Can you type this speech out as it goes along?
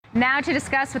Now to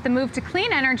discuss what the move to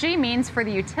clean energy means for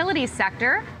the utilities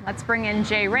sector, let's bring in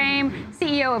Jay Rame,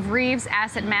 CEO of Reeves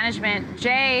Asset Management.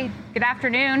 Jay, good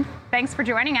afternoon. Thanks for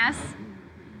joining us.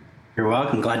 You're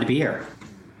welcome. Glad to be here.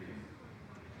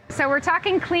 So we're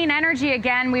talking clean energy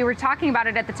again. We were talking about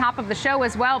it at the top of the show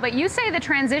as well, but you say the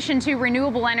transition to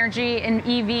renewable energy and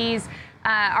EVs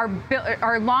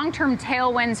are long-term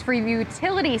tailwinds for the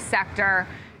utility sector.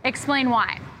 Explain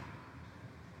why.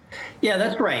 Yeah,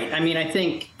 that's right. I mean, I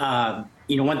think,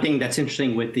 one thing that's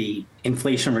interesting with the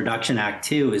Inflation Reduction Act,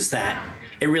 too, is that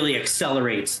it really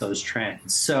accelerates those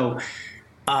trends. So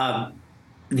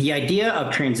the idea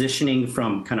of transitioning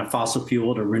from kind of fossil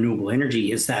fuel to renewable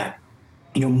energy is that,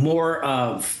 more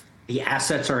of the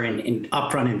assets are in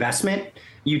upfront investment.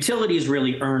 Utilities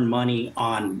really earn money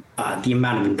on the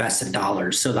amount of invested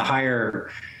dollars. So the higher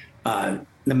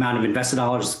the amount of invested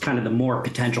dollars, kind of the more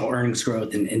potential earnings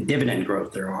growth and dividend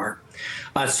growth there are.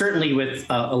 Certainly with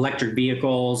electric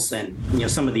vehicles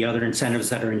and some of the other incentives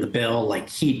that are in the bill, like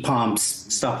heat pumps,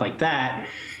 stuff like that,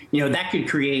 that could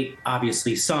create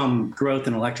obviously some growth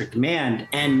in electric demand.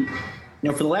 And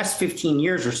for the last 15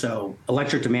 years or so,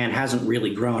 electric demand hasn't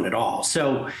really grown at all.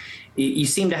 So you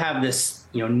seem to have this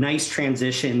nice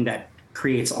transition that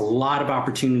creates a lot of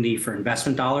opportunity for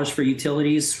investment dollars for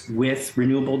utilities with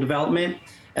renewable development,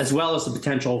 as well as the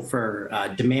potential for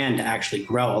demand to actually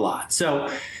grow a lot.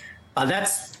 So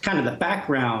that's kind of the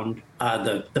background.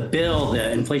 The bill,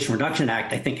 the Inflation Reduction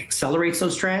Act, I think accelerates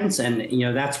those trends. And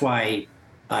that's why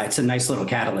it's a nice little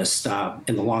catalyst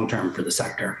in the long term for the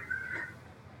sector.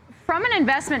 From an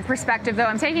investment perspective, though,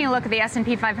 I'm taking a look at the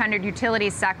S&P 500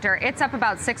 utilities sector. It's up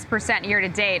about 6% year to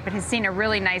date, but has seen a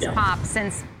really nice pop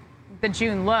since the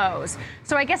June lows.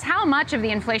 So I guess how much of the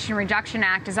Inflation Reduction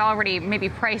Act is already maybe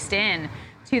priced in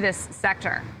to this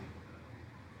sector?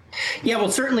 Yeah,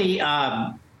 well, certainly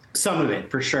some of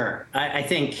it for sure. I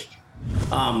think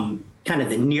kind of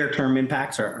the near-term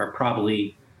impacts are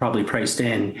probably priced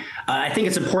in. I think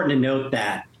it's important to note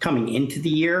that coming into the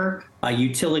year,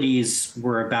 utilities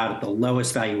were about at the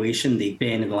lowest valuation they've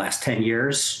been in the last 10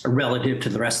 years relative to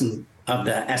the rest of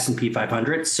the S&P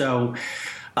 500. So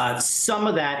some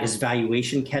of that is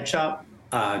valuation catch up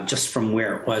just from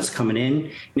where it was coming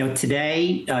in.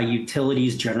 Today,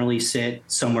 utilities generally sit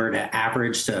somewhere to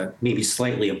average to maybe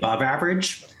slightly above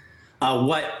average.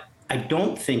 What I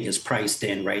don't think is priced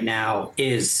in right now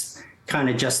is kind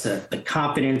of just the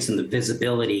confidence and the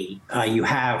visibility you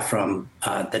have from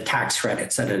the tax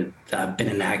credits that have been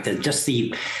enacted. Just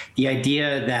the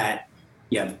idea that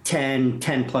you have 10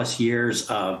 plus years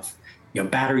of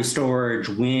battery storage,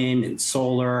 wind and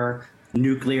solar,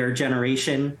 nuclear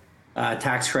generation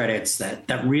tax credits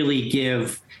that really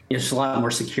give just a lot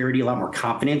more security, a lot more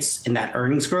confidence in that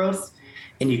earnings growth.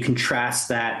 And you contrast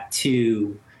that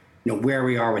to where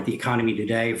we are with the economy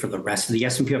today for the rest of the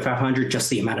S&P 500,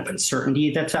 just the amount of uncertainty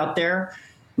that's out there.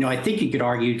 I think you could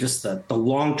argue just the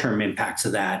long-term impacts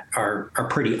of that are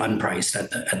pretty unpriced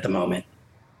at the moment.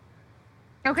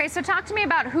 Okay, so talk to me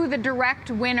about who the direct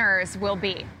winners will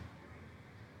be.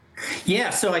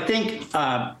 Yeah, so I think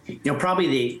probably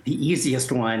the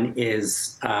easiest one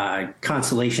is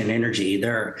Constellation Energy.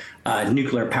 They're a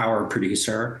nuclear power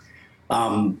producer.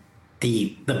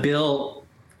 The bill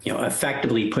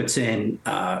effectively puts in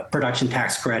production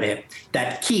tax credit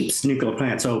that keeps nuclear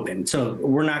plants open. So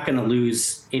we're not going to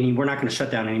lose any. We're not going to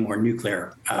shut down any more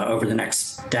nuclear over the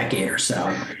next decade or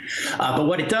so. But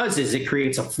what it does is it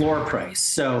creates a floor price.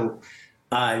 So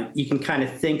you can kind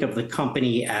of think of the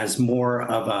company as more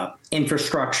of a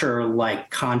infrastructure like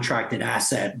contracted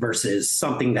asset versus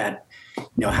something that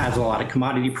has a lot of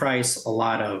commodity price, a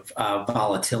lot of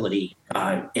volatility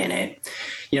in it.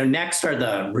 Next are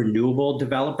the renewable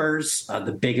developers,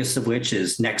 the biggest of which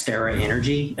is NextEra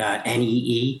Energy.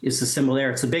 NEE is the symbol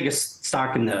there. It's the biggest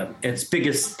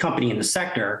biggest company in the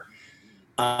sector,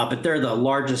 but they're the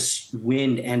largest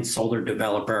wind and solar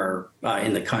developer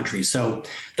in the country. So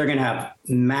they're going to have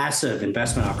massive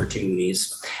investment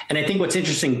opportunities. And I think what's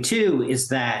interesting, too, is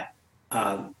that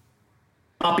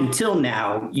up until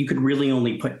now, you could really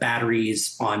only put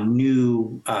batteries on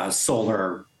new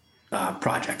solar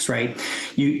projects, right?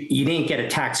 You didn't get a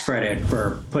tax credit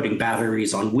for putting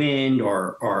batteries on wind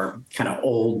or kind of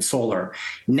old solar.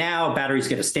 Now batteries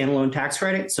get a standalone tax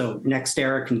credit, so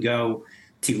NextEra can go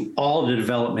to all of the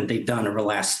development they've done over the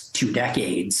last 2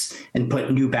 decades and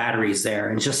put new batteries there,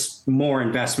 and just more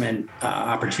investment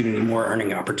opportunity, more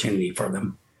earning opportunity for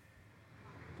them.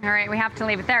 All right, we have to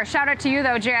leave it there. Shout out to you,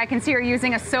 though, Jay. I can see you're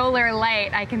using a solar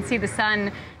light. I can see the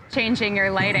sun changing your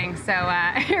lighting. So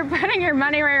you're putting your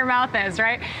money where your mouth is,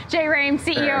 right? Jay Rame,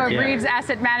 CEO of Reeves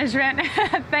Asset Management.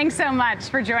 Thanks so much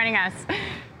for joining us.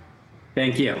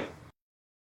 Thank you.